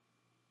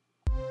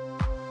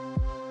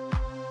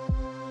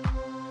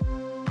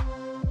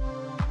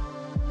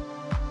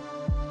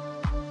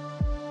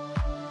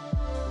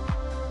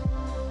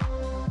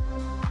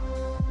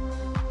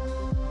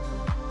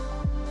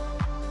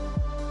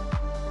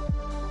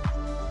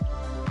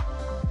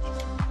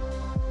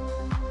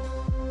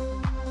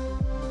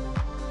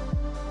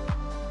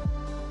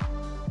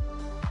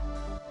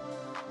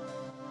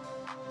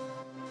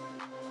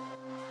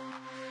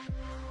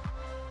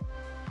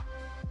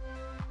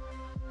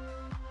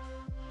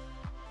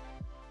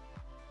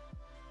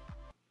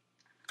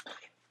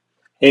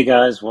Hey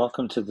guys,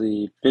 welcome to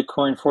the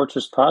Bitcoin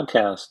Fortress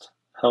podcast,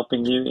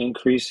 helping you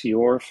increase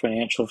your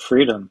financial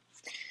freedom.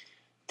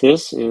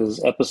 This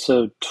is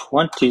episode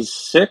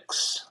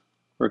 26,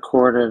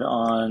 recorded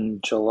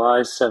on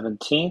July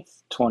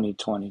 17th,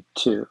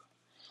 2022.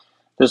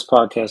 This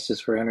podcast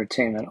is for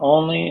entertainment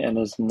only and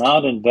is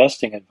not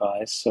investing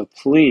advice, so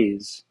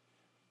please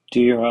do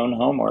your own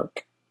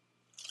homework.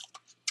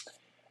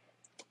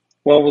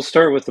 Well, we'll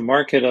start with the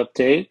market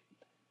update.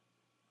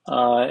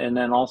 And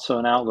then also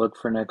an outlook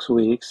for next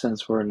week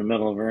since we're in the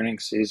middle of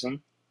earnings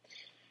season.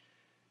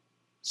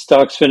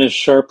 Stocks finished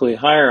sharply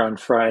higher on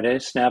Friday,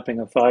 snapping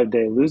a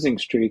 5-day losing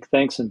streak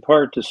thanks in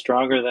part to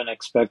stronger than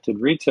expected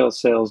retail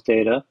sales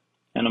data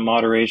and a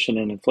moderation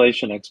in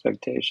inflation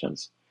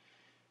expectations.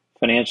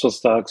 Financial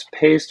stocks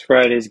paced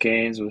Friday's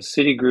gains, with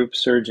Citigroup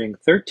surging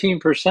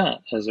 13%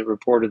 as it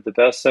reported the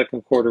best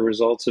second quarter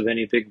results of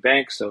any big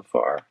bank so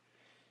far.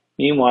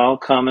 Meanwhile,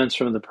 comments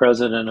from the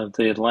president of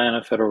the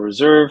Atlanta Federal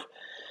Reserve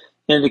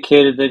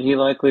indicated that he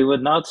likely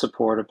would not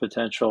support a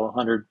potential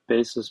 100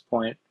 basis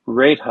point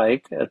rate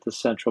hike at the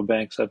central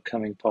bank's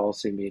upcoming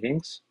policy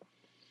meetings.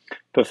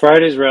 But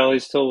Friday's rally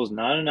still was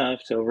not enough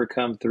to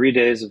overcome 3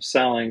 days of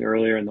selling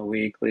earlier in the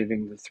week,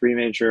 leaving the three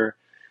major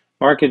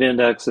market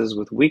indexes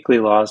with weekly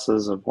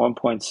losses of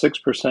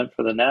 1.6%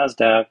 for the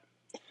Nasdaq,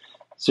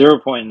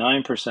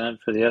 0.9%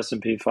 for the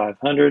S&P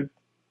 500,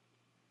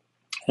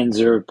 and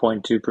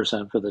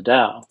 0.2% for the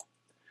Dow.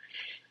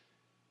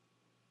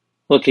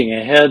 Looking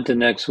ahead to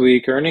next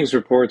week, earnings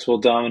reports will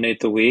dominate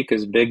the week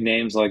as big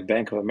names like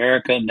Bank of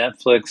America,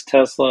 Netflix,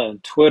 Tesla,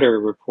 and Twitter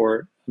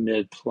report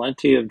amid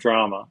plenty of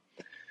drama.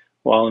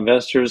 While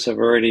investors have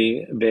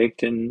already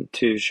baked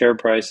into share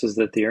prices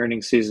that the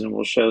earnings season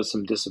will show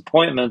some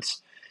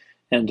disappointments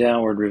and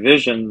downward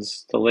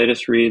revisions, the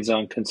latest reads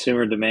on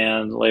consumer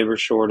demand, labor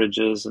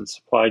shortages, and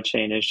supply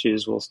chain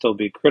issues will still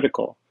be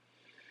critical.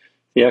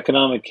 The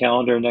economic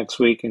calendar next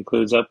week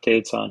includes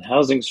updates on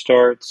housing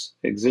starts,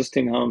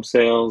 existing home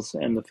sales,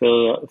 and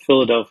the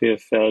Philadelphia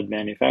Fed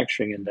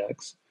Manufacturing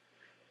Index.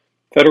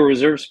 Federal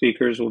Reserve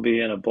speakers will be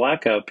in a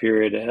blackout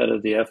period ahead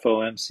of the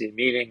FOMC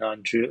meeting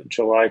on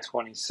July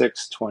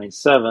 26th,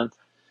 27th,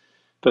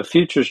 but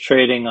futures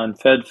trading on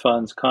Fed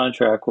funds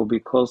contract will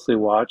be closely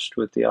watched,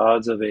 with the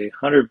odds of a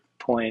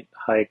 100-point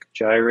hike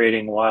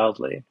gyrating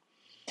wildly.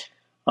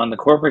 On the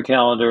corporate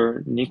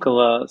calendar,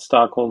 Nikola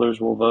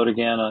stockholders will vote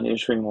again on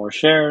issuing more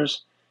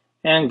shares,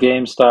 and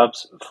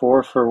GameStop's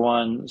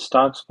 4-for-1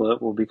 stock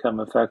split will become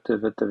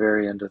effective at the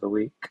very end of the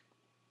week.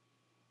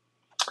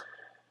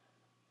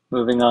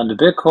 Moving on to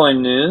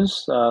Bitcoin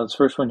news, this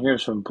first one here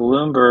is from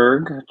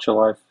Bloomberg,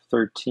 July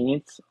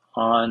 13th,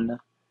 on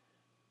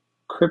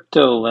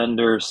crypto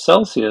lender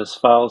Celsius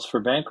files for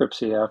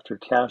bankruptcy after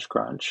cash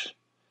crunch.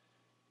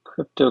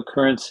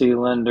 Cryptocurrency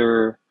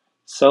lender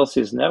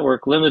Celsius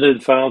Network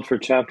Limited filed for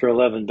Chapter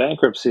 11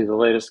 bankruptcy, the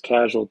latest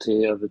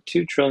casualty of a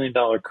 $2 trillion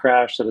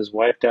crash that has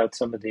wiped out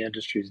some of the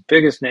industry's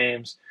biggest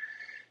names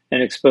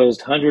and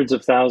exposed hundreds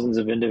of thousands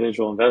of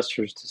individual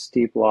investors to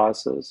steep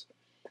losses.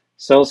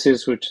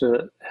 Celsius, which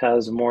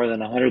has more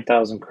than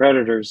 100,000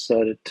 creditors,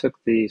 said it took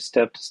the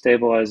step to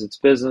stabilize its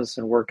business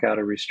and work out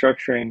a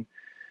restructuring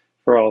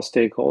for all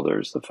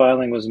stakeholders. The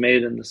filing was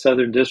made in the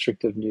Southern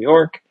District of New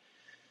York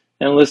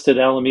and listed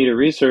Alameda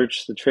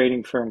Research, the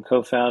trading firm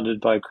co-founded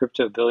by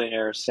crypto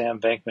billionaire Sam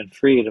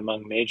Bankman-Fried,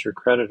 among major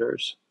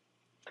creditors.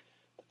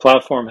 The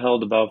platform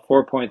held about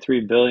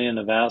 $4.3 billion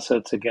of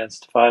assets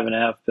against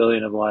 $5.5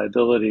 billion of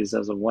liabilities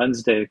as of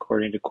Wednesday,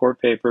 according to court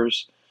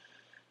papers.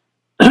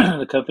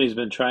 The company's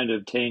been trying to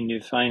obtain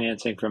new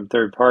financing from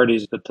third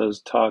parties, but those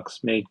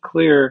talks made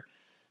clear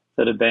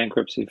that a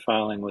bankruptcy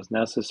filing was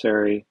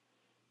necessary,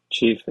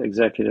 Chief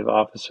Executive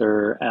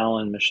Officer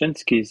Alan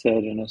Mashinsky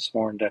said in a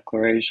sworn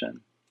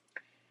declaration.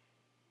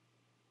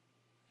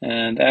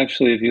 And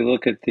actually, if you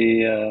look at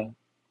the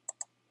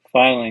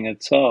filing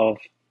itself,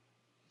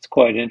 it's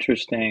quite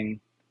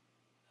interesting.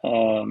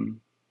 I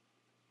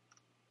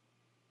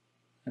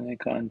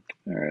think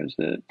where is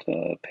it?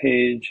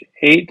 Page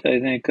 8, I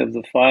think, of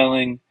the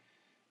filing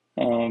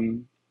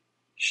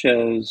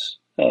shows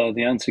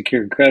the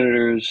unsecured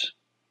creditors.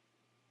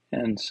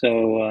 And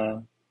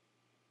so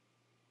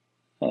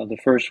the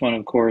first one,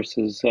 of course,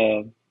 is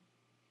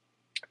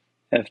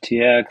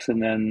FTX,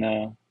 and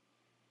then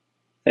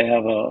they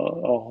have a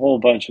whole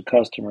bunch of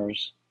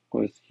customers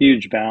with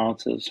huge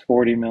balances,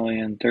 40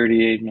 million,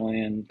 38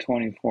 million,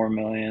 24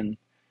 million,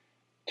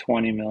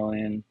 20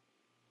 million,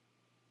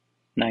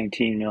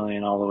 19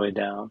 million, all the way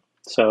down.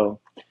 So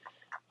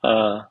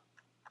I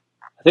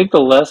think the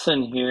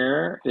lesson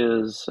here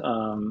is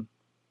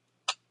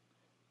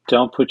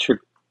don't put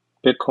your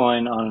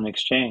Bitcoin on an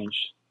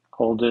exchange.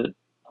 Hold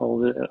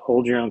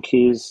your own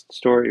keys,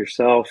 store it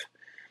yourself,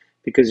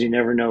 because you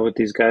never know what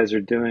these guys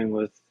are doing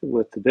with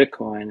the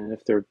Bitcoin, and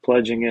if they're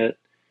pledging it,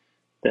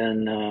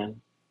 then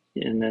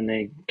and then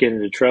they get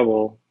into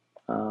trouble,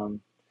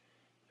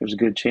 there's a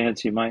good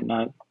chance you might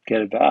not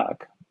get it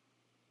back.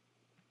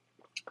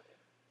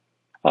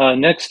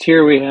 Next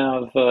here we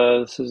have,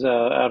 this is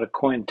out of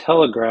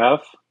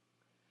Cointelegraph.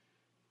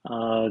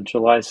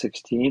 July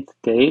 16th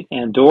date.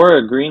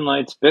 Andorra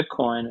greenlights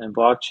Bitcoin and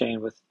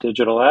blockchain with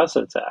Digital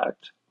Assets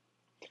Act.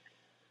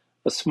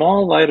 A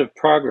small light of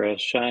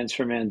progress shines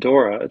from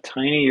Andorra, a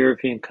tiny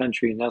European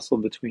country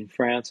nestled between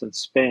France and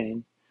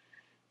Spain.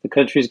 The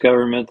country's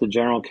government, the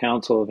General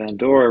Council of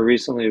Andorra,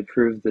 recently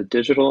approved the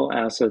Digital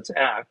Assets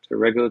Act, a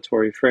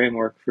regulatory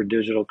framework for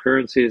digital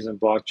currencies and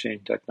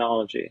blockchain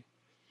technology.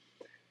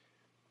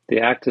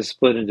 The act is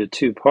split into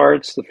two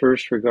parts. The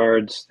first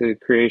regards the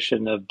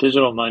creation of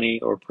digital money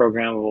or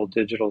programmable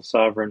digital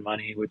sovereign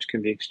money, which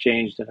can be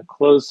exchanged in a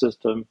closed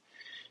system.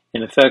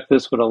 In effect,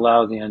 this would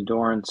allow the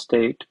Andorran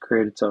state to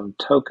create its own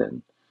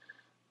token.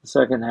 The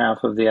second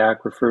half of the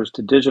act refers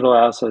to digital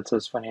assets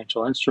as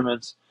financial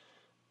instruments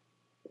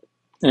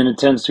and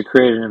intends to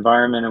create an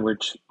environment in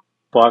which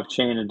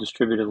blockchain and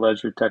distributed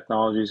ledger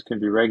technologies can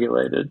be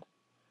regulated.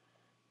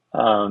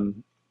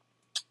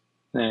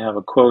 They have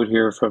a quote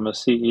here from a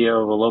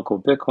CEO of a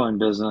local Bitcoin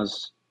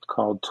business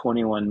called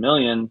 21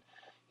 Million.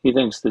 He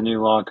thinks the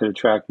new law could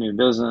attract new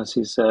business.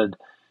 He said,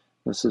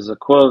 this is a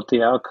quote,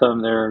 the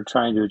outcome they're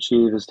trying to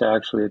achieve is to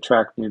actually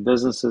attract new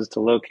businesses to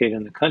locate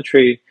in the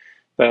country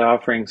by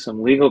offering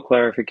some legal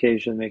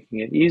clarification, making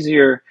it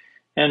easier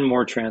and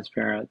more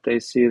transparent. They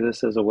see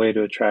this as a way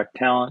to attract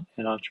talent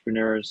and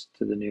entrepreneurs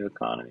to the new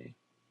economy.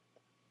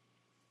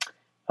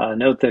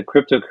 Note that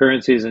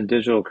cryptocurrencies and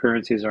digital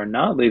currencies are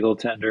not legal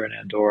tender in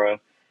Andorra,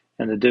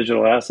 and the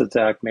Digital Assets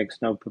Act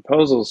makes no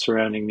proposals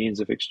surrounding means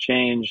of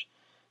exchange.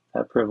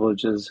 That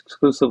privilege is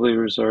exclusively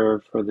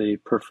reserved for the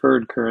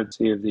preferred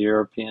currency of the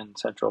European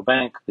Central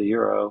Bank, the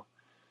euro.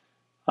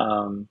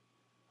 But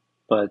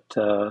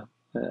I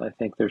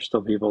think there's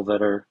still people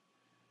that are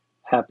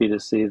happy to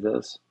see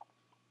this.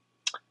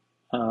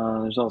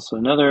 There's also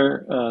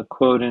another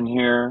quote in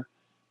here.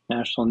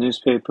 National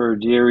newspaper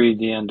Diari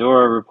de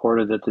Andorra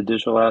reported that the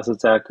Digital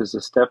Assets Act is a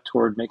step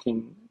toward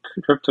making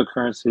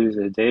cryptocurrencies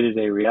a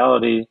day-to-day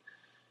reality.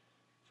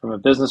 From a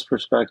business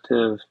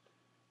perspective,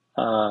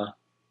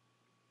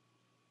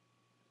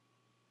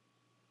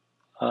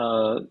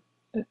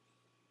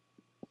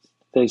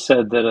 they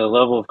said that a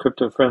level of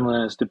crypto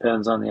friendliness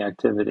depends on the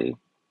activity.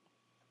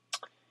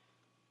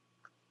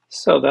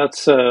 So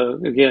that's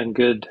again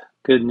good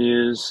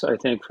news, I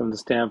think, from the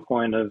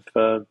standpoint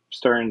of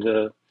starting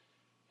to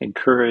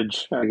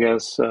encourage, I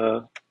guess,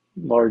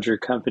 larger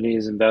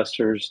companies,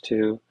 investors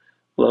to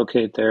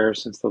locate there,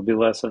 since there'll be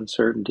less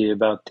uncertainty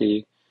about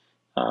the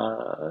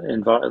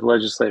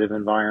legislative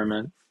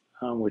environment,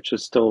 which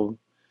is still,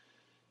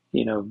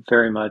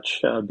 very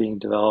much being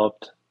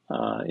developed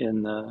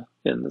in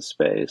the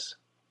space.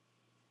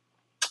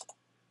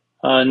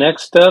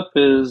 Next up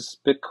is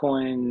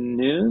Bitcoin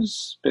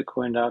news,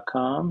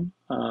 Bitcoin.com.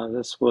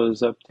 This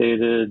was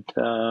updated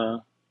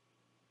a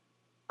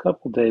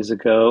couple days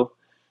ago.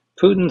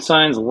 Putin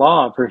signs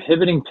law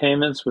prohibiting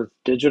payments with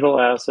digital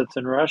assets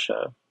in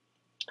Russia.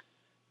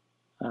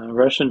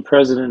 Russian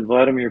President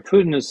Vladimir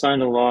Putin has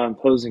signed a law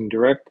imposing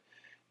direct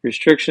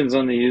restrictions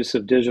on the use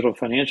of digital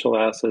financial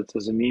assets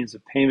as a means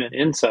of payment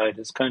inside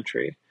his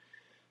country.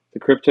 The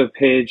crypto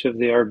page of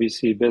the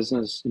RBC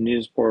Business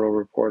News portal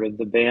reported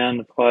the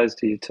ban applies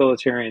to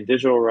utilitarian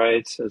digital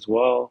rights as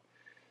well.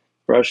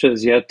 Russia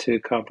is yet to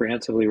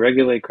comprehensively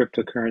regulate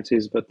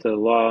cryptocurrencies, but the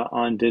law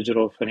on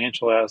digital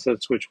financial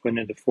assets, which went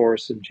into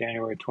force in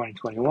January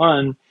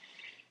 2021,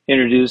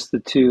 introduced the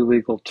two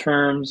legal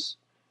terms.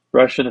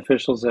 Russian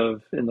officials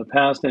have in the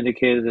past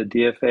indicated that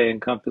DFA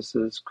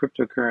encompasses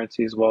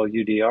cryptocurrencies while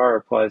UDR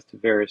applies to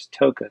various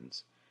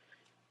tokens.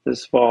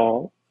 This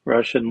fall,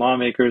 Russian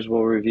lawmakers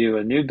will review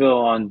a new bill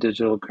on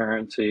digital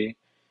currency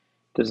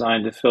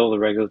designed to fill the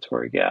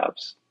regulatory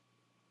gaps.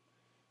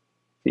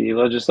 The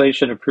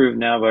legislation approved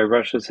now by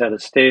Russia's head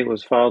of state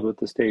was filed with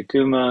the State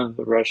Duma,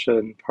 the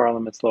Russian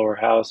parliament's lower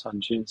house,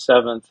 on June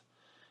 7th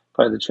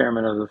by the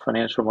chairman of the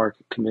Financial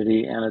Market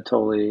Committee,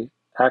 Anatoly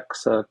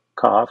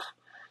Aksakov,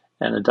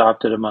 and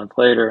adopted a month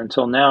later.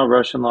 Until now,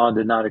 Russian law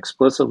did not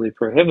explicitly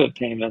prohibit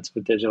payments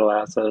with digital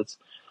assets,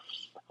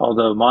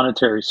 although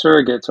monetary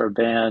surrogates are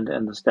banned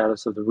and the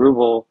status of the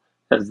ruble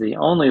as the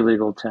only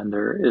legal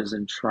tender is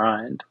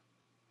enshrined.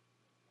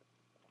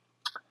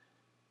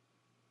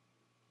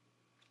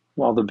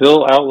 While the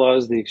bill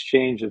outlaws the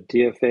exchange of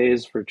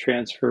DFAs for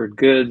transferred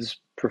goods,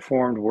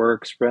 performed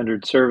works,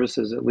 rendered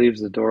services, it leaves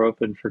the door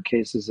open for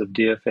cases of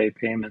DFA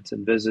payments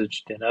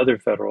envisaged in other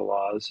federal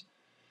laws.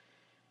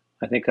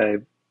 I think I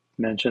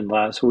mentioned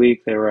last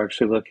week they were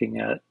actually looking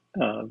at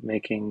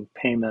making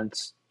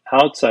payments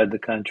outside the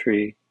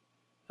country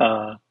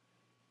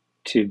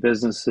to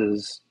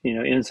businesses,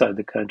 inside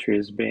the country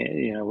as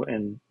being,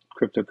 and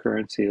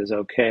cryptocurrency is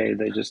okay.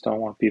 They just don't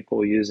want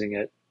people using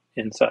it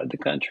inside the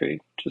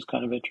country, which is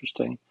kind of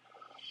interesting.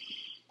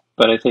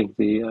 But I think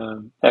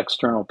the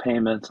external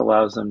payments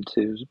allows them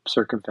to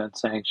circumvent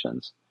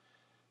sanctions.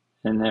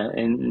 And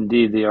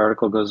indeed, the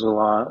article goes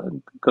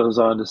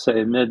on to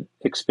say, amid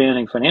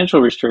expanding financial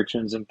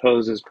restrictions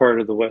imposed as part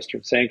of the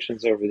Western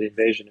sanctions over the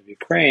invasion of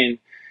Ukraine,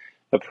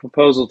 a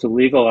proposal to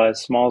legalize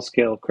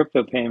small-scale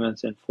crypto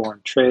payments and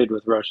foreign trade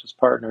with Russia's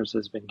partners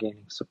has been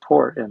gaining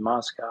support in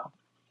Moscow.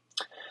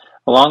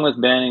 Along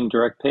with banning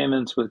direct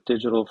payments with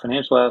digital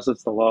financial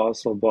assets, the law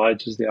also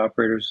obliges the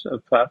operators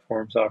of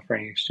platforms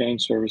offering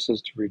exchange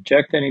services to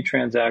reject any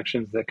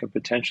transactions that could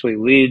potentially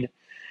lead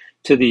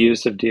to the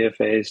use of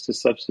DFAs to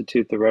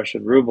substitute the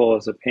Russian ruble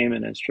as a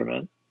payment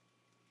instrument.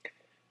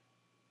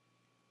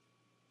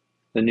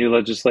 The new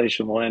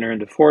legislation will enter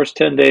into force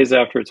 10 days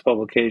after its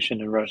publication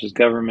in Russia's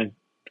government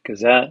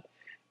gazette.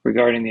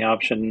 Regarding the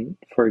option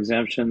for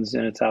exemptions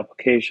in its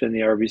application, the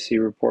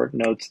RBC report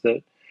notes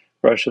that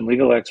Russian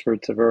legal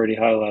experts have already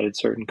highlighted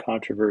certain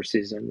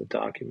controversies in the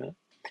document.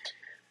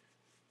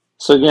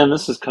 So again,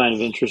 this is kind of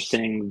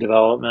interesting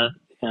development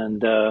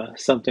and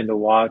something to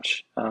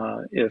watch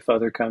if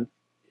other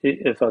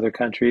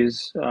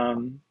countries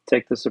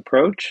take this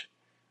approach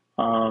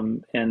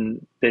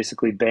and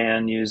basically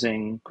ban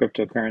using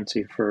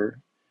cryptocurrency for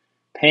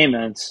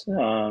payments.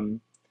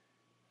 Then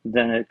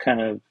it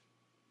kind of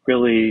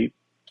really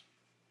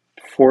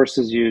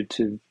forces you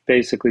to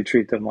basically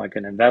treat them like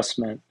an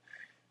investment,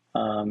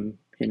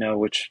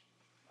 which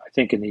I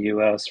think in the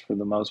US, for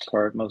the most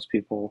part, most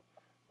people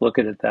look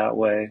at it that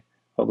way,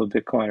 although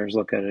Bitcoiners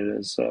look at it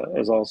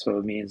as also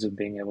a means of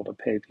being able to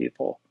pay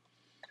people.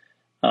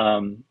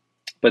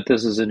 But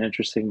this is an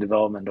interesting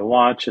development to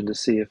watch and to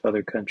see if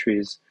other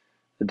countries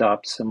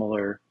adopt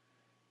similar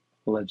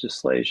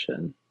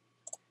legislation.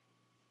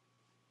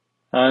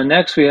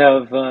 Next, we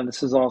have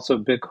this is also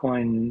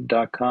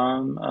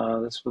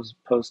Bitcoin.com. This was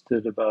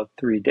posted about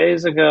 3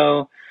 days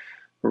ago.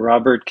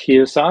 Robert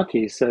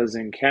Kiyosaki says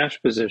in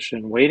cash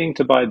position, waiting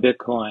to buy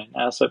Bitcoin.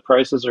 Asset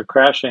prices are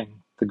crashing.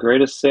 The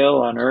greatest sale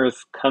on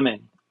earth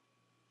coming.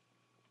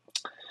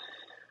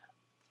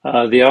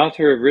 The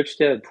author of Rich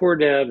Dad, Poor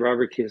Dad,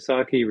 Robert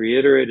Kiyosaki,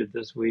 reiterated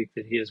this week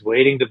that he is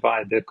waiting to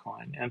buy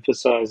Bitcoin,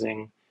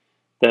 emphasizing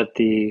that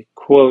the,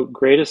 quote,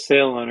 greatest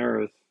sale on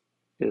earth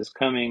is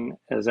coming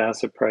as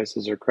asset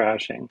prices are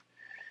crashing.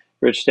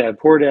 Rich Dad,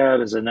 Poor Dad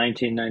is a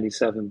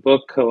 1997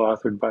 book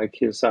co-authored by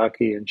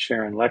Kiyosaki and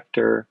Sharon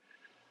Lechter.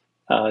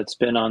 It's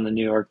been on the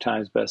New York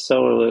Times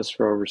bestseller list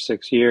for over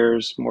 6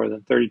 years. More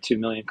than 32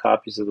 million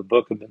copies of the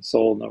book have been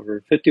sold in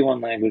over 51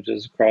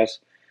 languages across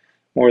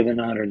more than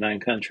 109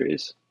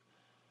 countries.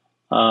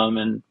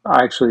 And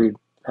I actually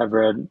have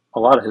read a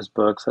lot of his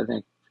books. I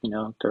think,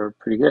 they're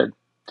pretty good,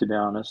 to be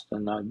honest.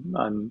 And I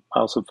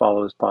also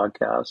follow his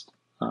podcast.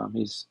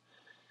 He's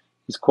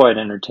quite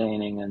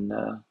entertaining and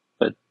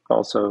but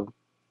also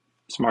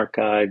smart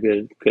guy,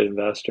 good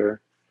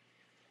investor.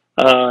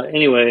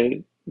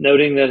 Anyway,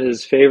 noting that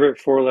his favorite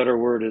four-letter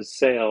word is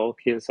sale,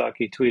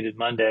 Kiyosaki tweeted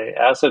Monday,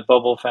 asset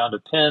bubble found a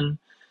pin,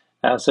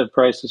 asset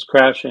prices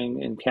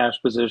crashing, in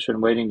cash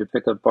position waiting to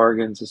pick up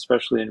bargains,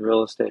 especially in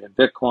real estate and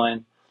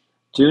Bitcoin.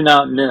 Do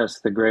not miss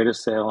the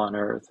greatest sale on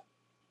earth.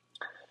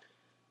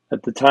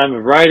 At the time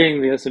of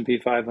writing, the S&P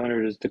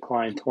 500 has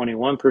declined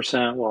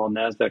 21%, while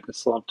Nasdaq has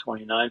slumped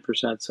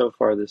 29% so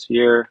far this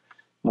year.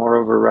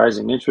 Moreover,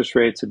 rising interest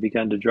rates have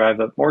begun to drive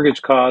up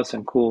mortgage costs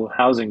and cool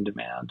housing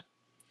demand.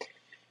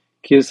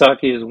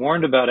 Kiyosaki has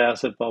warned about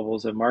asset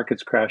bubbles and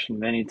markets crashing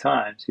many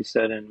times. He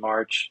said in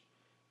March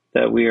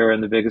that we are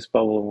in the biggest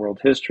bubble in world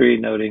history,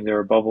 noting there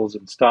are bubbles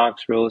in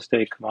stocks, real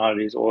estate,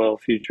 commodities, oil,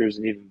 futures,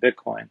 and even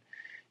Bitcoin.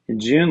 In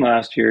June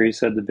last year, he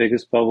said the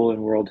biggest bubble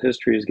in world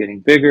history is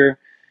getting bigger,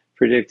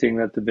 predicting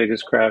that the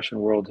biggest crash in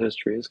world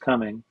history is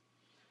coming.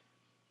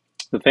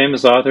 The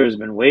famous author has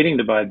been waiting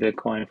to buy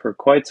Bitcoin for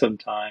quite some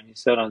time. He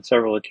said on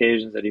several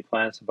occasions that he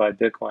plans to buy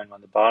Bitcoin when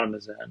the bottom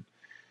is in.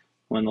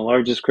 When the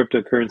largest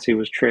cryptocurrency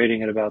was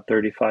trading at about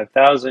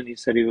 35,000, he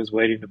said he was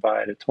waiting to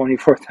buy it at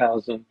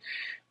 24,000.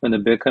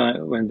 When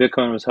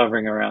Bitcoin was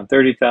hovering around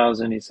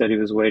 30,000, he said he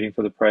was waiting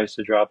for the price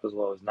to drop as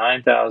low as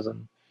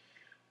 9,000.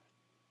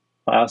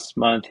 Last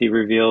month, he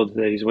revealed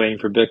that he's waiting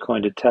for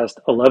Bitcoin to test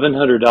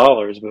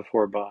 $1,100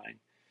 before buying.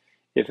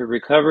 If it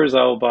recovers,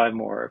 I will buy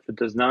more. If it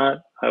does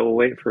not, I will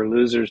wait for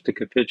losers to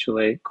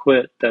capitulate,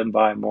 quit, then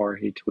buy more,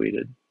 he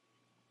tweeted.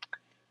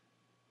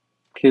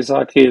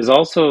 Kiyosaki has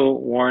also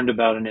warned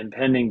about an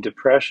impending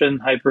depression,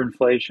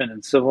 hyperinflation,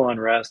 and civil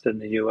unrest in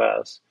the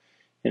U.S.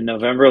 In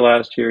November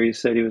last year, he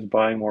said he was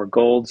buying more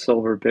gold,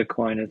 silver,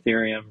 Bitcoin,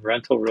 Ethereum,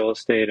 rental real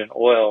estate, and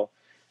oil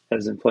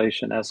as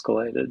inflation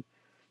escalated.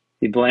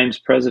 He blames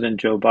President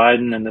Joe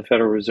Biden and the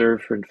Federal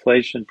Reserve for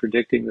inflation,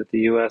 predicting that the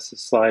U.S.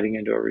 is sliding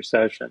into a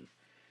recession.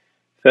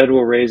 Fed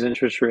will raise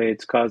interest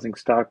rates, causing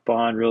stock,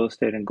 bond, real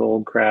estate, and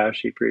gold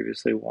crash, he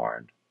previously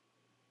warned.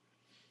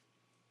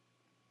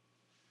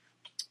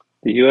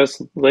 The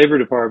U.S. Labor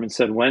Department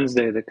said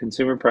Wednesday that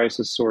consumer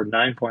prices soared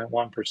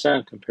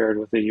 9.1% compared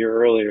with a year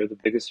earlier, the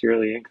biggest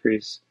yearly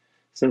increase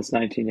since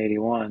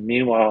 1981.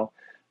 Meanwhile,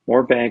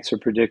 more banks are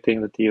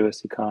predicting that the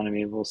U.S.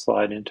 economy will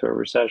slide into a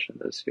recession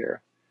this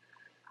year.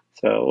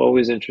 So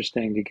always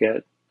interesting to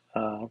get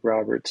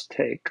Robert's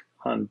take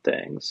on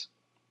things.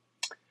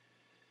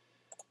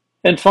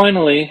 And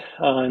finally,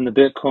 in the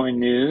Bitcoin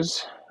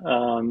news,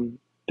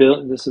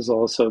 this is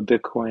also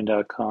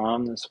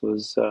Bitcoin.com. This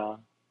was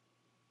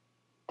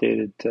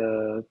dated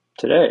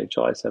today,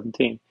 July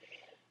 17th,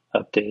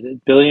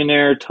 updated.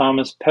 Billionaire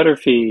Thomas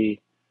Peterffy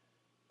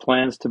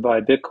plans to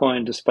buy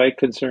Bitcoin despite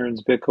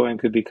concerns Bitcoin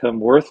could become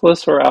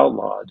worthless or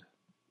outlawed.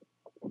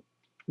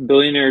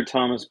 Billionaire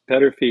Thomas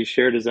Peterffy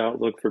shared his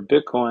outlook for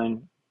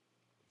Bitcoin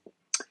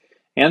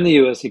and the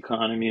U.S.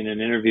 economy in an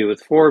interview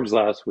with Forbes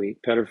last week.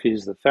 Peterffy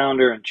is the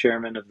founder and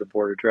chairman of the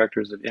board of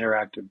directors of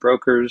Interactive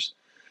Brokers,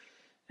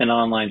 an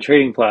online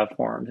trading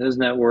platform. His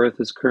net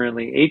worth is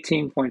currently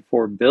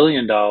 $18.4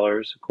 billion,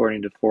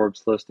 according to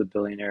Forbes' list of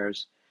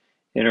billionaires.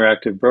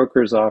 Interactive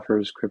Brokers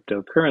offers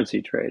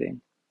cryptocurrency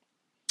trading.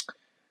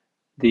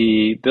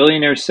 The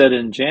billionaire said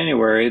in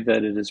January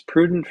that it is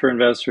prudent for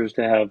investors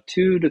to have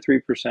 2 to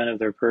 3% of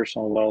their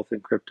personal wealth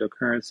in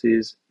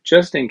cryptocurrencies,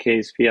 just in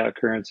case fiat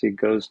currency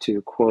goes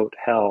to, quote,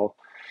 hell.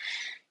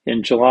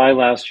 In July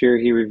last year,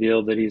 he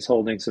revealed that he's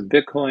holding some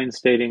Bitcoin,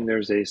 stating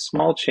there's a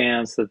small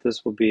chance that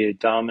this will be a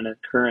dominant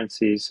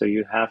currency, so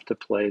you have to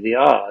play the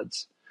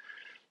odds.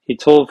 He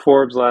told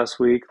Forbes last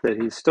week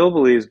that he still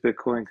believes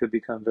Bitcoin could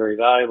become very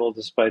valuable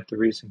despite the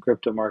recent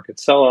crypto market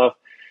sell-off.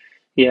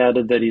 He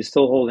added that he's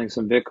still holding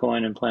some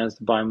Bitcoin and plans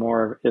to buy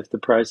more if the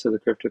price of the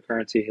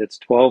cryptocurrency hits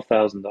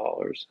 $12,000.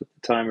 At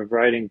the time of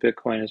writing,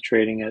 Bitcoin is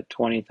trading at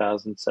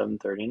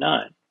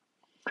 $20,739.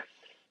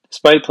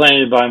 Despite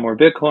planning to buy more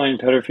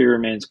Bitcoin, Peterffy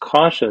remains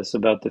cautious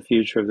about the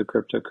future of the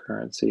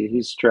cryptocurrency.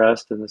 He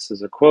stressed, and this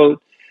is a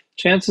quote,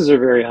 chances are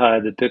very high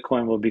that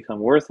Bitcoin will become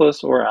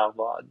worthless or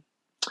outlawed.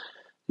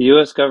 The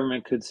U.S.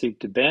 government could seek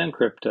to ban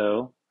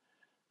crypto,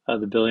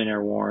 the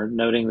billionaire warned,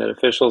 noting that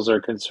officials are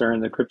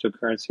concerned that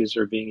cryptocurrencies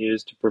are being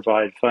used to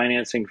provide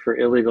financing for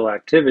illegal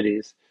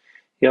activities.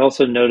 He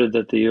also noted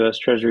that the U.S.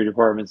 Treasury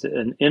Department's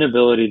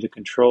inability to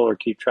control or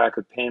keep track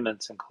of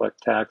payments and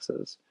collect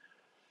taxes.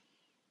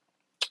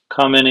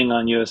 Commenting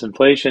on U.S.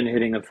 inflation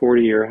hitting a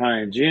 40-year high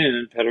in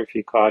June,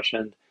 Peterffy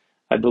cautioned,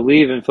 I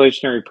believe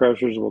inflationary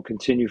pressures will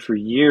continue for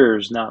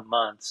years, not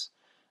months.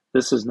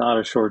 This is not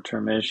a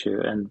short-term issue,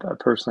 and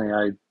personally,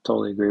 I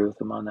totally agree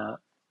with him on that.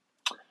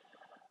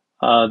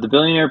 The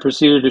billionaire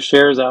proceeded to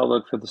share his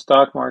outlook for the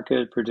stock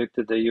market,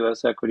 predicted that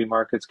U.S. equity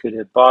markets could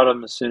hit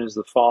bottom as soon as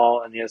the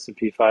fall, and the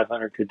S&P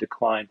 500 could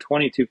decline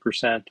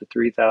 22% to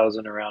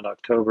 3,000 around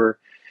October.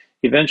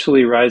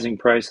 Eventually, rising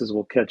prices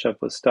will catch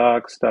up with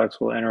stocks. Stocks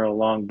will enter a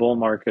long bull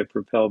market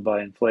propelled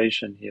by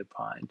inflation, he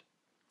opined.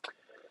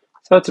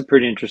 So that's a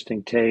pretty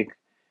interesting take.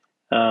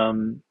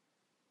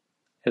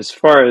 As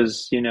far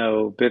as,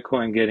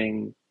 Bitcoin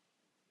getting,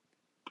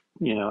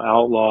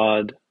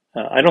 outlawed,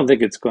 I don't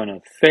think it's going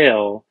to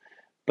fail,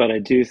 but I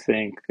do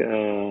think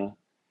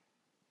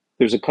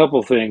there's a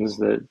couple things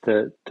that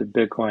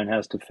Bitcoin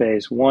has to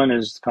face. One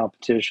is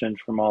competition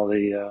from all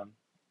the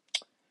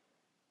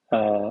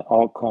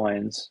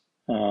altcoins,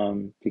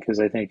 because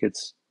I think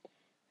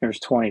there's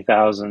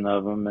 20,000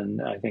 of them,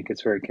 and I think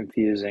it's very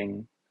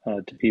confusing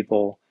to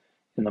people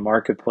in the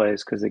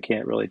marketplace because they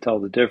can't really tell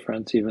the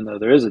difference, even though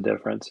there is a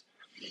difference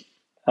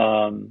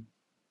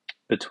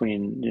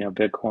between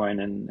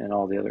Bitcoin and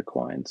all the other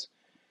coins.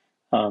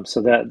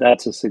 So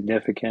that's a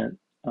significant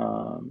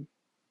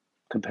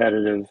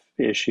competitive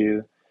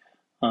issue.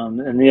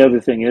 And the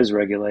other thing is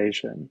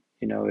regulation.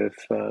 If,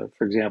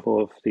 for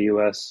example, if the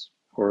U.S.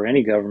 or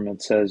any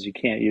government says you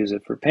can't use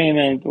it for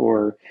payment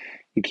or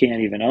you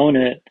can't even own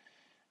it,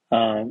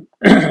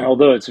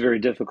 although it's very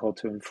difficult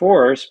to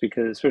enforce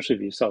because especially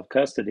if you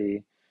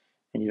self-custody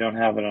and you don't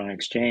have it on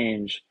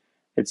exchange,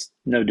 it's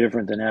no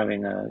different than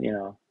having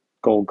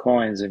gold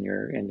coins in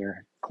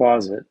your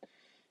closet.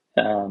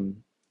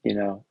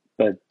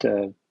 But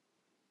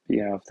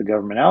if the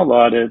government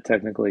outlawed it,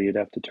 technically you'd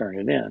have to turn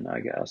it in, I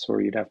guess,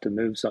 or you'd have to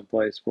move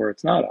someplace where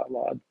it's not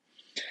outlawed.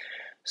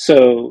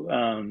 So,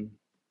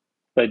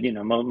 but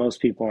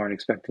most people aren't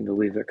expecting to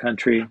leave their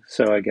country,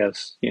 so I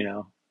guess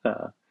you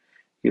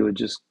would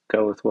just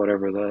go with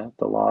whatever the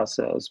law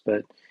says.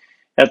 But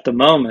at the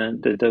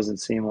moment, it doesn't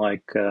seem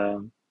like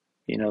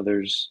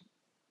there's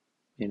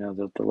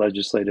that the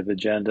legislative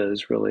agenda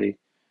is really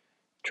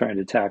trying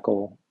to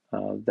tackle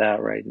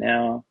that right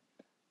now.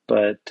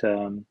 But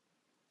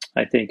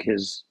I think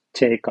his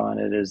take on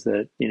it is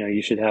that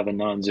you should have a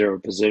non-zero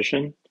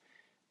position,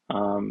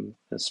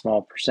 a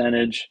small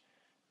percentage,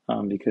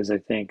 because I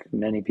think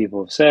many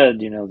people have said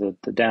that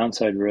the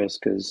downside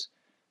risk is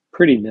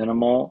pretty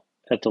minimal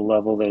at the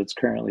level that it's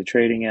currently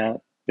trading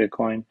at,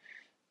 Bitcoin,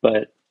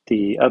 but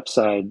the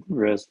upside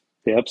risk,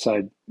 the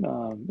upside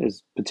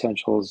is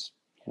potential is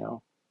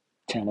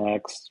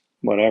 10x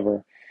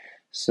whatever.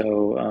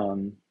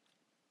 So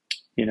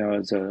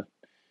as a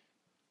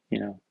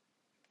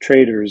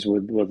traders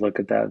would look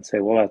at that and say,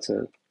 well, it's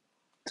a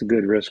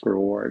good risk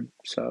reward.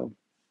 So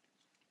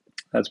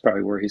that's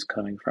probably where he's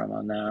coming from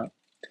on that.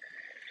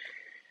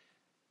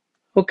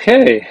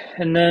 Okay,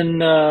 and then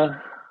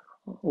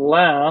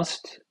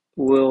last,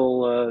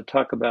 we'll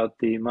talk about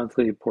the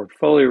monthly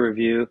portfolio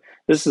review.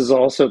 This is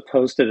also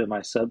posted in my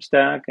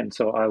Substack, and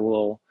so I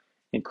will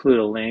include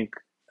a link.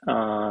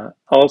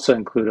 Also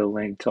include a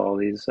link to all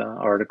these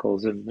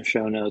articles in the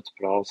show notes,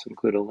 but I'll also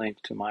include a link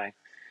to my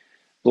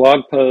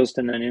blog post,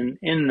 and then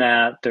in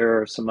that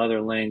there are some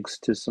other links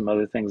to some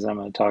other things I'm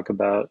going to talk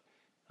about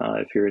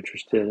if you're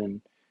interested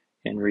in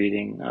in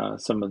reading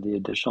some of the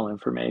additional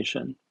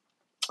information.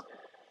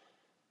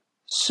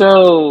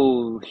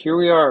 So here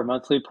we are,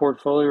 monthly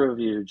portfolio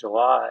review,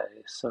 July.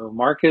 So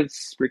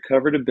markets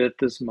recovered a bit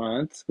this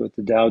month with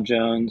the Dow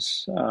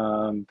Jones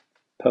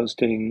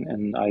posting,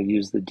 and I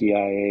use the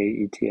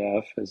DIA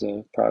ETF as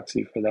a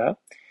proxy for that,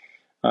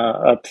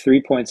 up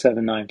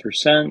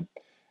 3.79%.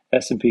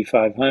 S&P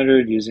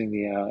 500 using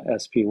the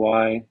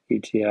SPY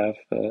ETF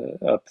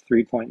up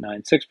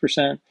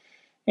 3.96%.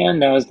 And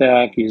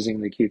NASDAQ using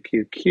the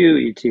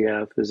QQQ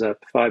ETF is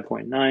up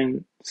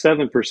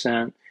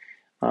 5.97%.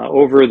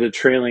 Over the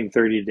trailing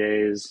 30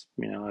 days,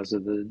 as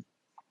of the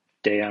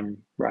day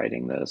I'm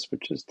writing this,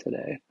 which is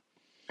today.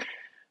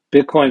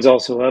 Bitcoin's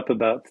also up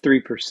about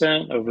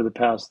 3% over the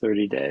past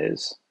 30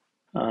 days.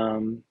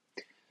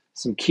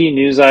 Some key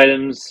news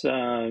items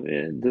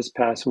this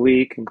past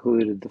week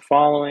included the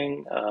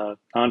following.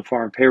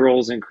 Non-farm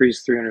payrolls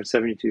increased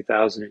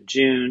 372,000 in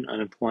June.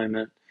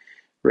 Unemployment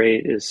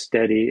rate is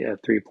steady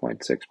at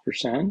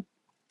 3.6%.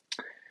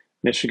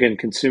 Michigan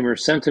Consumer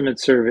Sentiment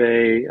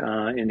Survey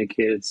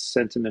indicated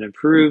sentiment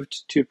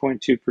improved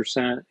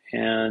 2.2%,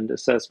 and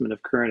assessment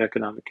of current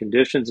economic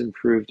conditions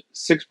improved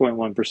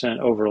 6.1%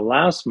 over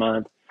last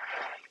month,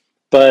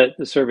 but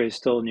the survey is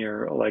still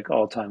near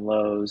all-time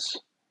lows,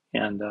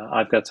 and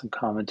I've got some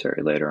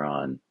commentary later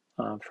on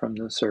from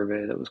the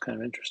survey that was kind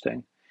of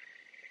interesting.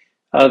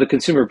 The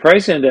Consumer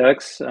Price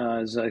Index,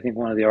 as I think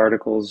one of the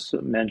articles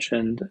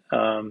mentioned,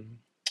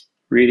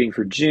 reading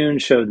for June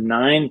showed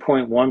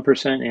 9.1%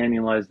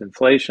 annualized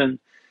inflation.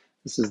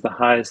 This is the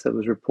highest that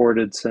was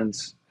reported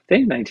since, I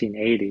think,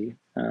 1980.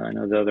 I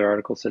know the other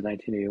article said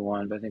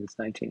 1981, but I think it's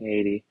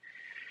 1980.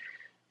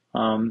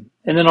 And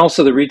then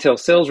also the retail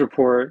sales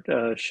report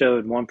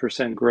showed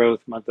 1%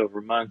 growth month over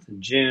month in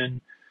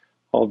June,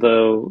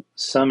 although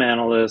some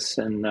analysts,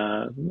 and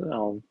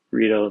I'll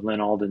read a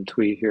Lynn Alden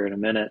tweet here in a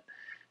minute,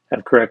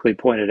 have correctly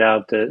pointed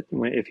out that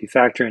if you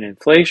factor in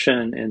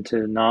inflation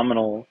into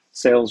nominal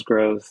sales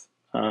growth,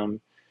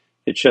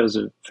 it shows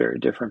a very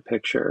different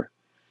picture.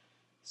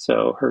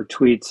 So her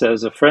tweet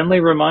says, a friendly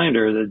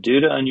reminder that due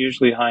to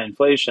unusually high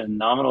inflation,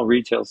 nominal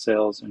retail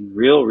sales and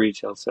real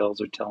retail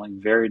sales are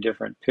telling very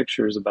different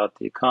pictures about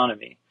the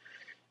economy.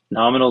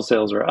 Nominal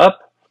sales are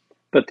up,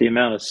 but the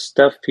amount of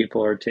stuff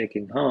people are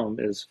taking home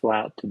is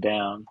flat to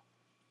down.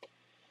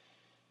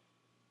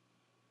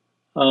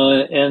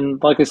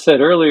 And like I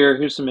said earlier,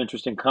 here's some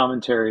interesting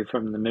commentary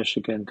from the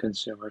Michigan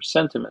Consumer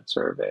Sentiment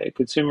Survey.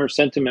 Consumer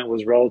sentiment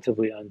was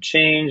relatively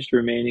unchanged,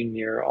 remaining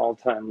near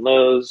all-time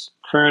lows.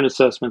 Current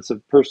assessments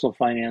of personal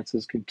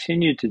finances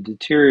continued to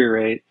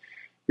deteriorate,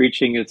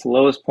 reaching its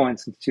lowest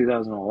point since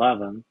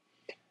 2011.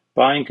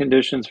 Buying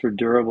conditions for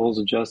durables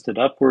adjusted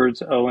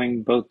upwards,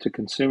 owing both to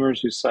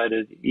consumers who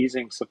cited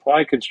easing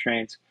supply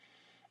constraints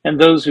and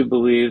those who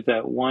believe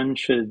that one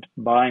should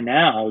buy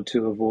now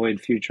to avoid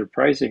future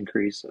price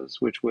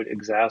increases, which would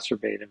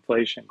exacerbate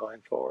inflation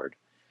going forward.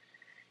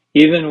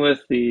 Even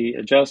with the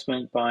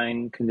adjustment,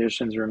 buying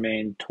conditions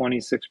remained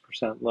 26%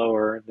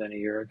 lower than a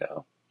year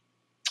ago.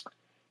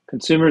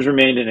 Consumers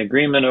remained in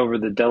agreement over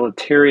the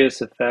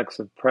deleterious effects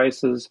of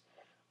prices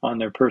on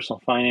their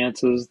personal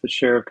finances. The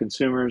share of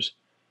consumers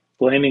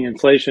blaming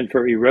inflation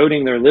for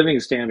eroding their living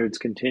standards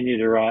continued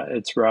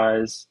its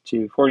rise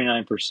to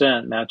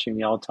 49%, matching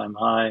the all-time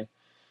high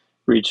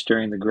reached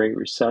during the Great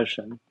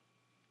Recession.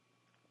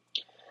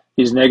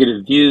 These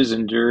negative views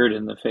endured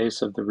in the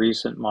face of the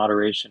recent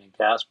moderation in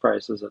gas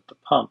prices at the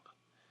pump.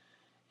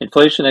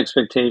 Inflation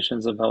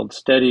expectations have held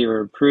steady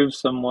or improved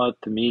somewhat.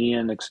 The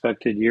median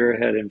expected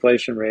year-ahead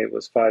inflation rate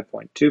was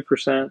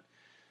 5.2%.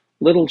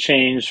 Little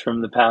changed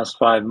from the past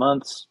 5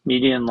 months.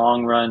 Median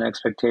long-run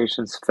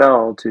expectations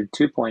fell to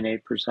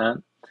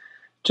 2.8%,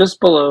 just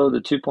below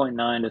the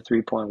 2.9 to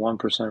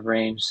 3.1%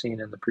 range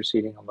seen in the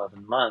preceding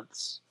 11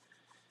 months.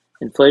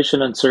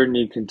 Inflation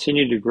uncertainty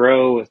continued to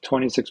grow, with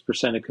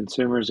 26% of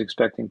consumers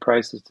expecting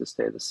prices to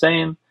stay the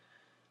same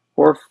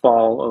or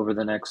fall over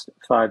the next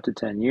 5 to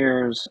 10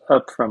 years,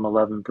 up from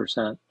 11%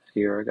 a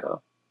year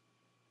ago.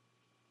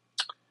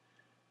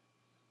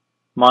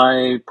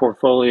 My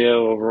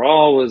portfolio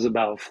overall was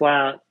about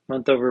flat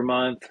month over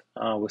month,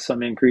 with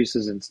some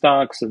increases in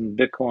stocks and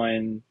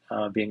Bitcoin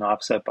being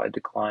offset by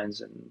declines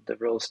in the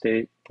real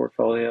estate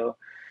portfolio.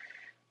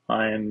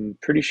 I'm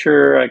pretty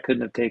sure I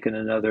couldn't have taken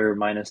another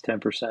minus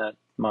 10%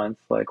 month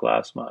like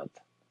last month.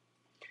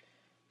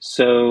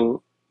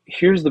 So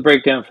here's the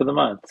breakdown for the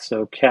month.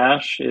 So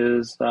cash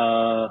is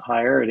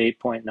higher at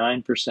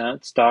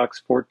 8.9%,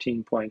 stocks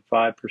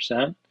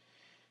 14.5%.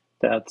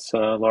 That's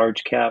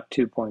large cap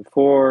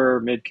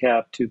 2.4, mid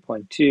cap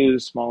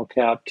 2.2, small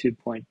cap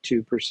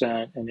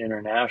 2.2%, and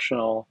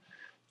international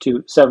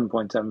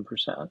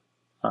 7.7%.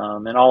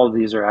 And all of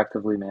these are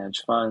actively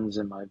managed funds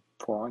in my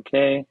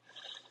 401k.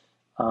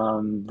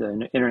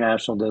 The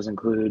international does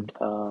include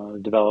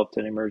developed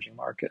and emerging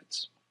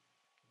markets.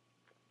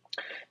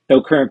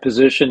 No current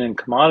position in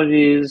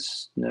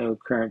commodities, no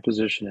current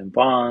position in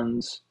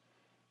bonds.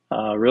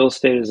 Real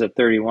estate is at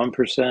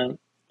 31%.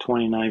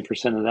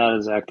 29% of that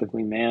is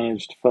actively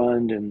managed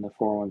fund in the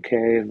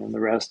 401k, and then the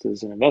rest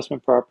is an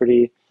investment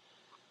property.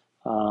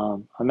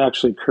 I'm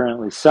actually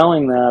currently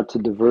selling that to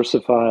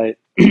diversify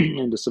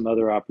into some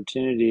other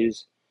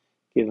opportunities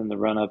given the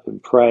run up in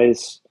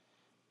price.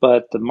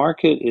 But the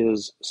market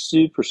is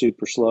super,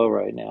 super slow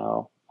right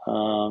now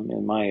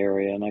in my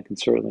area, and I can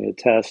certainly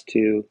attest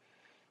to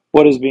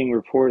what is being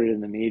reported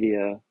in the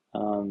media.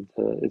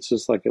 It's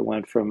just like it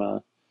went from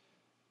an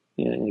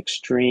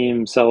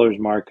extreme seller's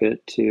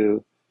market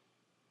to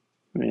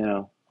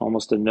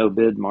almost a no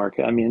bid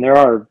market. I mean, there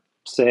are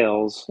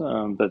sales,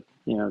 but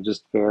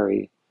just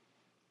very,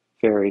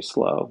 very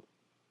slow.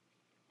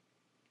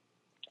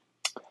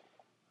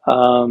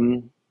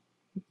 Um,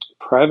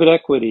 Private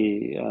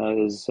equity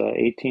is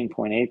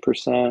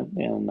 18.8%,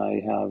 and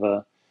I have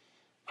a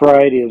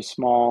variety of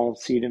small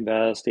seed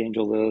invest,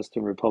 angel list,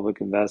 and Republic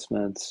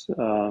investments,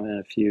 and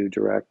a few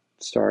direct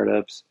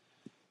startups.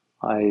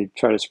 I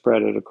try to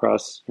spread it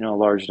across a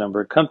large number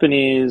of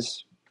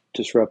companies,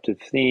 disruptive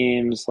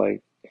themes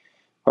like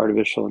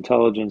artificial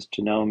intelligence,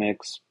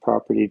 genomics,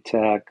 property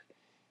tech,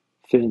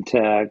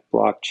 fintech,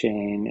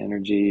 blockchain,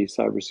 energy,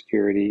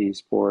 cybersecurity,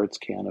 esports,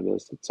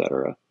 cannabis,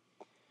 etc.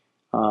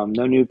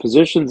 No new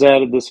positions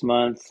added this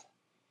month.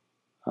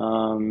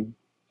 And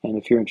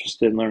if you're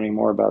interested in learning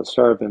more about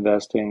startup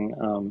investing,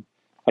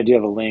 I do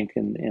have a link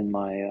in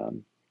my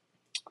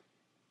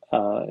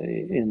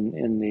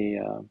in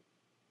the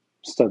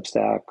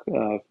Substack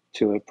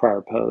to a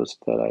prior post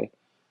that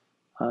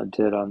I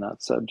did on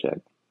that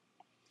subject.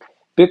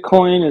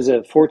 Bitcoin is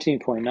at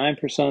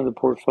 14.9% of the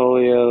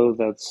portfolio.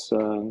 That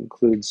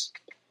includes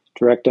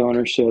direct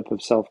ownership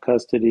of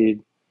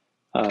self-custodied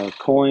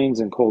coins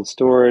and cold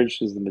storage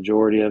is the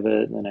majority of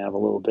it. And then I have a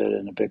little bit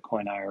in a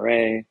Bitcoin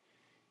IRA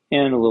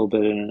and a little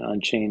bit in an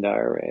Unchained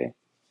IRA,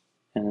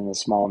 and then a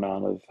small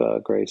amount of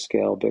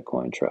Grayscale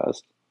Bitcoin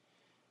Trust.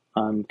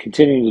 I'm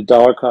continuing to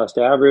dollar cost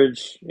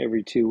average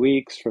every 2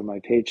 weeks from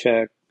my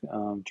paycheck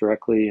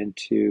directly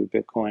into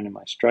Bitcoin in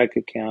my Strike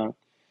account.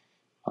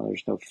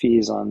 There's no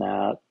fees on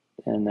that.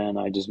 And then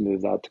I just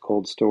move that to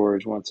cold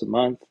storage once a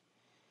month.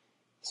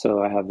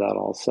 So I have that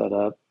all set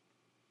up.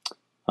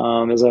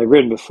 As I've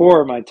written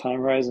before, my time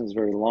horizon is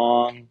very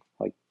long,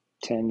 like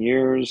 10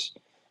 years.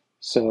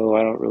 So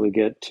I don't really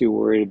get too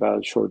worried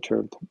about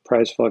short-term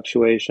price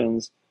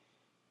fluctuations.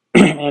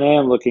 And I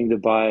am looking to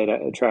buy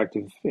at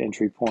attractive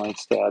entry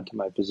points to add to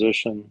my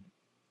position,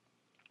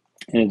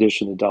 in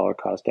addition to dollar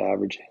cost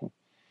averaging.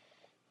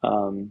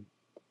 Um,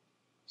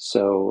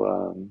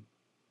 so,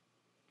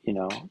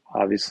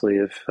 obviously,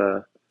 if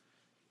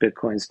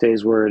Bitcoin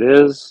stays where it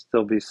is,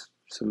 there'll be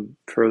some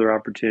further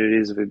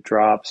opportunities. If it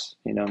drops,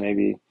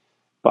 maybe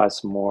buy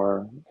some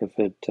more. If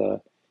it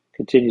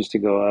continues to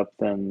go up,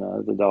 then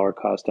the dollar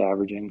cost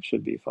averaging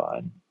should be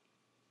fine.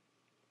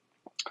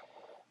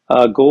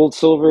 Gold,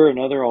 silver, and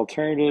other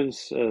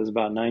alternatives is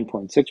about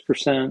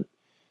 9.6%.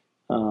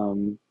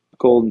 Um,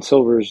 Gold and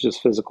silver is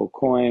just physical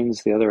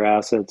coins. The other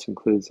assets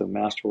includes a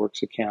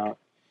Masterworks account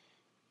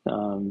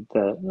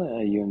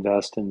that you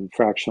invest in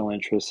fractional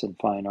interests in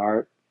fine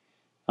art.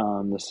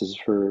 This is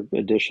for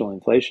additional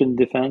inflation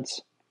defense,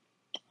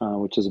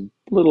 which is a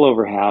little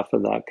over half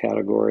of that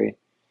category.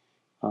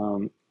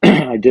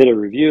 I did a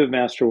review of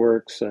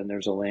Masterworks, and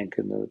there's a link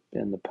in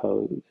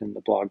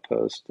the blog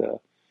post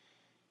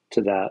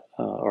to that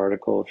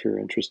article if you're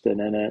interested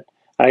in it.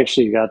 I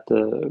actually got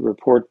the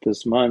report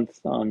this month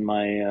on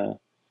my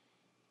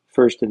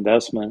first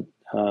investment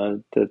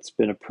that's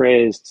been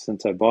appraised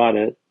since I bought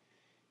it,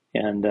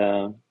 and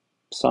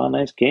saw a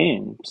nice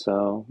gain.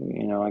 So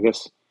I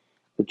guess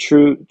the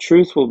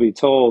truth will be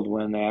told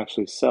when they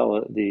actually sell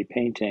it, the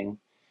painting,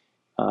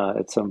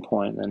 at some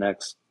point in the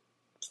next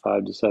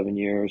 5 to 7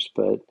 years.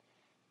 But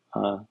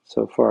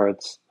so far,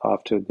 it's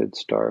off to a good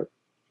start.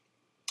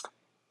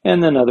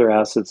 And then other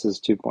assets is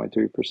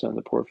 2.3% of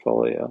the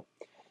portfolio.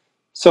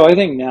 So I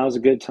think now is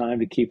a good time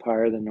to keep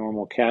higher than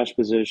normal cash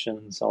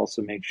positions.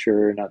 Also make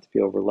sure not to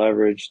be over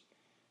leveraged.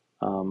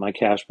 My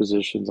cash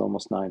position is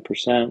almost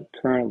 9%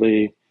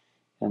 currently,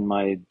 and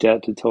my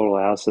debt to total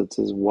assets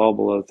is well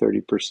below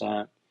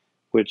 30%,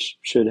 which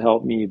should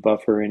help me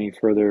buffer any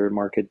further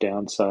market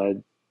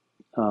downside,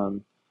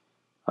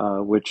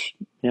 which,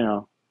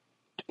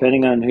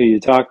 depending on who you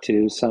talk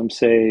to, some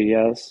say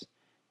yes,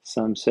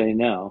 some say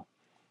no.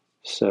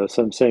 So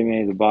some say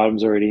maybe the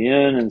bottom's already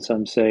in, and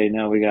some say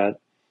no, we got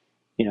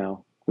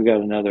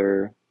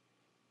another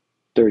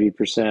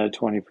 30%,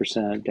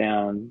 20%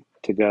 down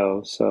to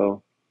go.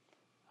 So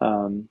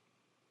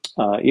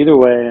either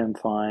way, I'm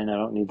fine. I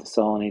don't need to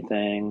sell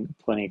anything,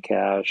 plenty of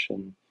cash,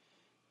 and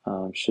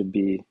should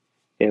be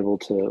able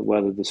to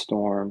weather the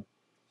storm.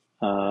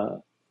 Uh,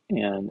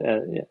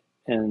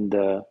 and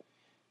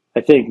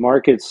I think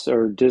markets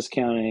are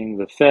discounting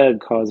the Fed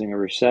causing a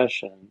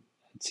recession,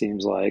 it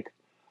seems like,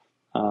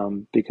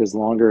 because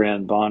longer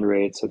end bond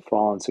rates have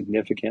fallen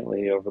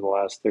significantly over the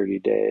last 30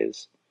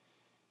 days.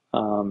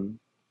 Um,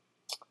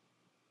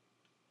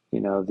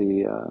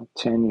 the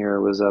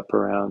 10-year was up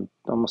around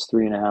almost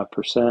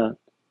 3.5%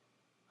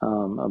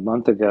 a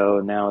month ago,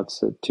 and now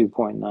it's at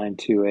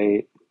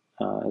 2.928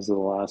 as of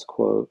the last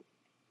quote,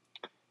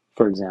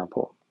 for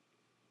example.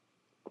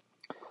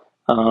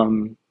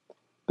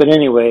 But But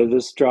anyway,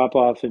 this drop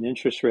off in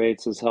interest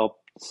rates has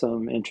helped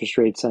some interest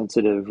rate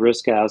sensitive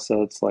risk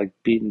assets like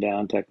beaten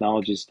down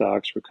technology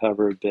stocks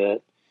recover a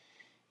bit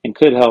and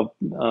could help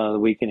the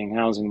weakening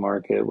housing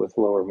market with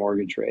lower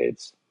mortgage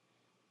rates.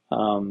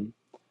 Um,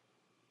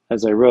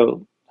 as I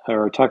wrote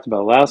or talked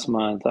about last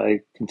month, I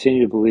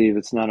continue to believe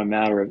it's not a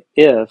matter of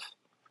if,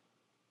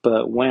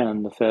 but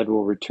when the Fed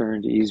will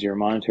return to easier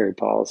monetary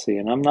policy.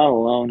 And I'm not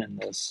alone in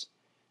this.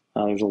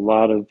 There's a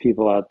lot of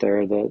people out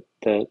there that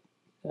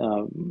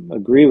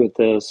agree with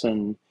this,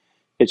 and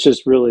it's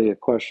just really a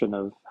question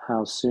of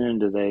how soon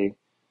do they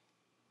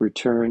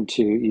return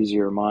to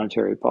easier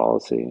monetary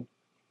policy.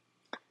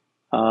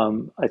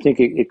 I think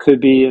it could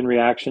be in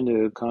reaction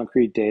to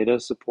concrete data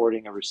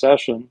supporting a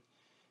recession,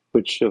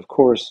 which of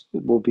course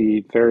will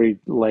be very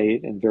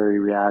late and very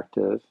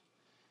reactive,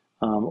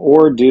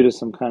 or due to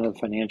some kind of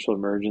financial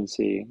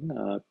emergency,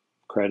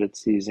 credit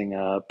seizing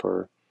up,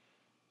 or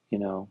you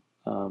know,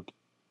 uh,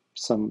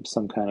 some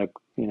kind of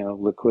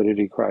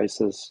liquidity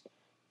crisis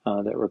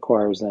that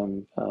requires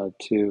them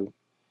to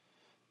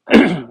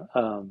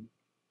um,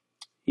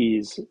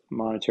 ease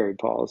monetary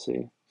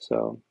policy.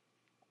 So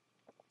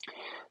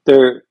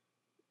there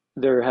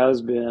there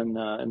has been,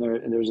 and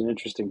there's an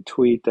interesting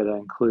tweet that I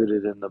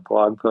included in the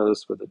blog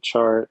post with a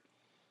chart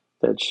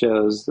that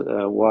shows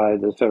why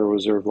the Federal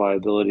Reserve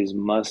liabilities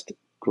must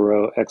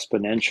grow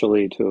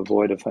exponentially to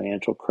avoid a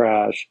financial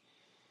crash.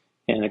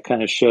 And it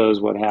kind of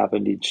shows what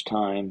happened each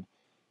time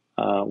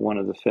one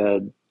of the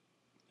Fed,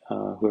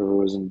 whoever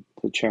was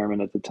the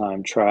chairman at the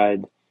time,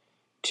 tried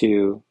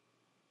to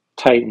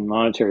tighten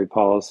monetary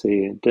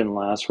policy. It didn't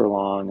last for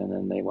long, and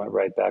then they went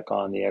right back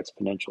on the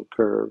exponential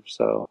curve.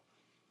 So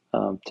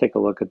take a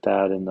look at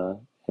that in the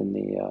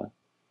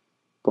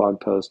blog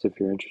post if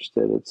you're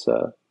interested.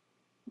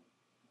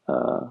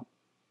 Uh,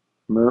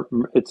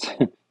 it's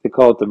they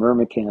call it the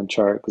Mermican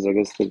chart because I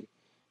guess the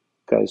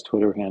guy's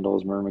Twitter handle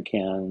is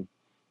Mermican.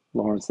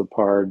 Lawrence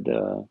Lepard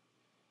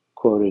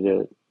quoted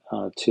it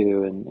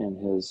too in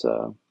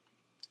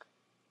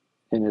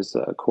his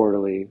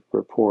quarterly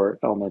report.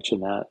 I'll mention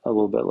that a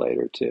little bit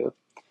later too.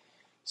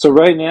 So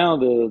right now,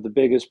 the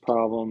biggest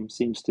problem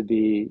seems to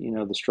be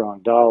the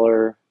strong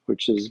dollar,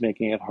 which is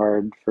making it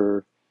hard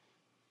for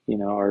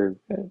our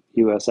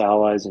U.S.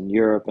 allies in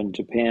Europe and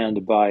Japan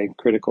to buy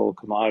critical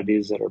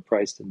commodities that are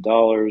priced in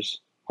dollars,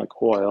 like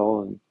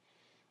oil and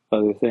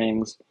other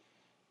things.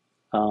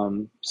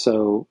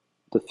 So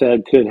the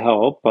Fed could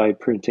help by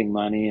printing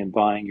money and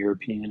buying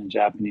European and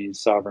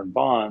Japanese sovereign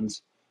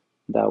bonds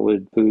that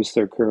would boost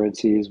their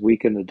currencies,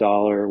 weaken the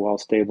dollar while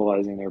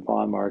stabilizing their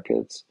bond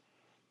markets,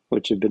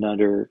 which have been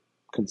under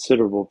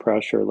considerable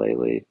pressure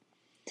lately.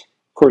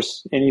 Of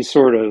course, any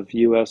sort of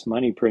US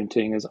money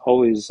printing is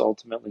always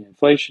ultimately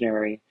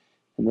inflationary,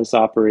 and this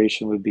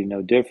operation would be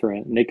no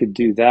different. And they could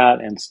do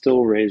that and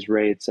still raise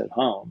rates at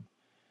home,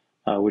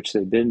 which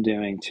they've been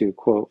doing to,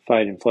 quote,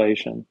 fight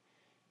inflation,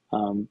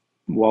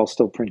 while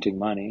still printing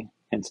money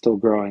and still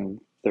growing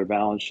their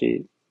balance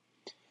sheet.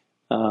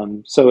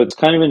 So it's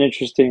kind of an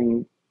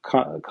interesting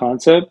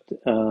concept.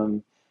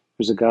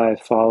 There's a guy I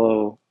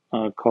follow,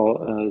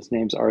 his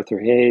name's Arthur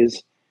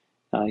Hayes.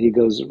 He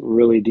goes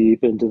really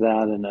deep into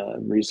that in a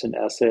recent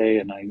essay,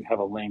 and I have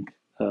a link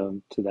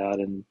to that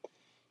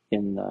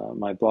in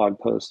my blog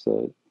post.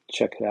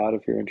 Check it out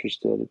if you're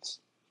interested. It's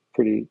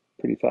pretty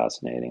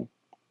fascinating.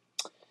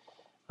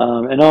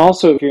 And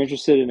also, if you're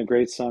interested in a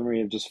great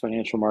summary of just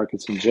financial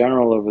markets in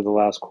general over the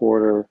last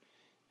quarter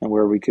and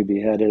where we could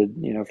be headed,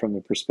 from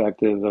the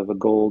perspective of a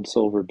gold,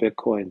 silver,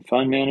 Bitcoin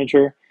fund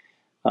manager,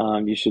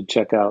 you should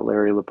check out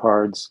Larry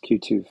Lepard's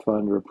Q2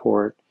 fund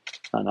report,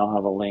 and I'll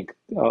have a link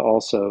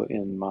also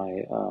in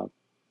my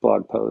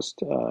blog post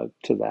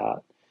to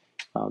that.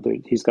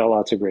 He's got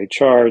lots of great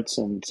charts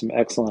and some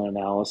excellent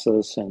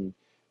analysis, and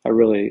I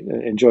really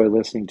enjoy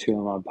listening to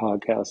him on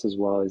podcasts as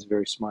well. He's a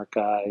very smart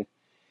guy,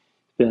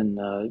 been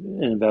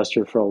an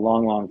investor for a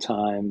long, long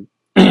time,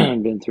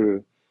 been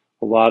through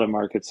a lot of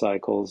market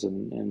cycles,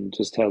 and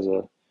just has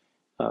a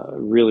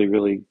really,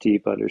 really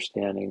deep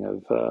understanding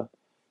of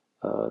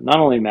not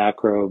only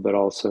macro, but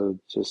also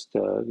just,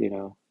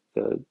 the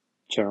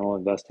general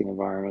investing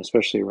environment,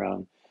 especially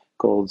around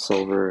gold,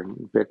 silver,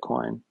 and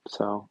Bitcoin.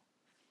 So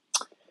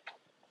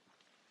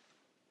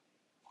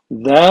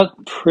that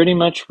pretty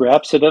much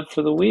wraps it up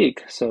for the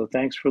week. So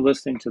thanks for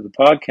listening to the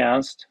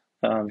podcast.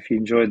 If you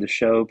enjoyed the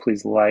show,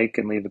 please like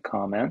and leave a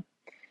comment.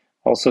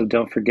 Also,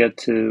 don't forget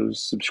to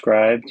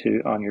subscribe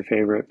on your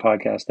favorite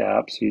podcast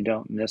app so you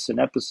don't miss an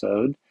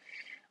episode.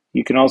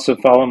 You can also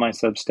follow my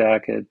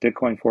Substack at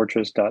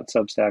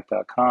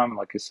bitcoinfortress.substack.com.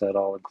 Like I said,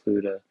 I'll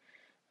include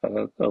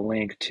a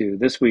link to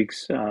this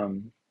week's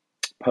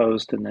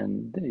post, and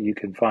then you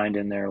can find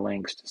in there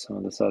links to some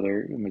of this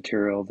other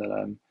material that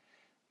I'm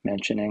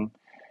mentioning.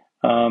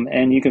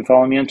 And you can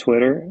follow me on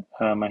Twitter.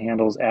 My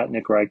handle is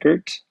 @Nick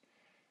Reichert,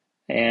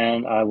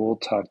 and I will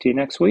talk to you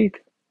next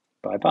week.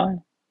 Bye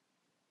bye.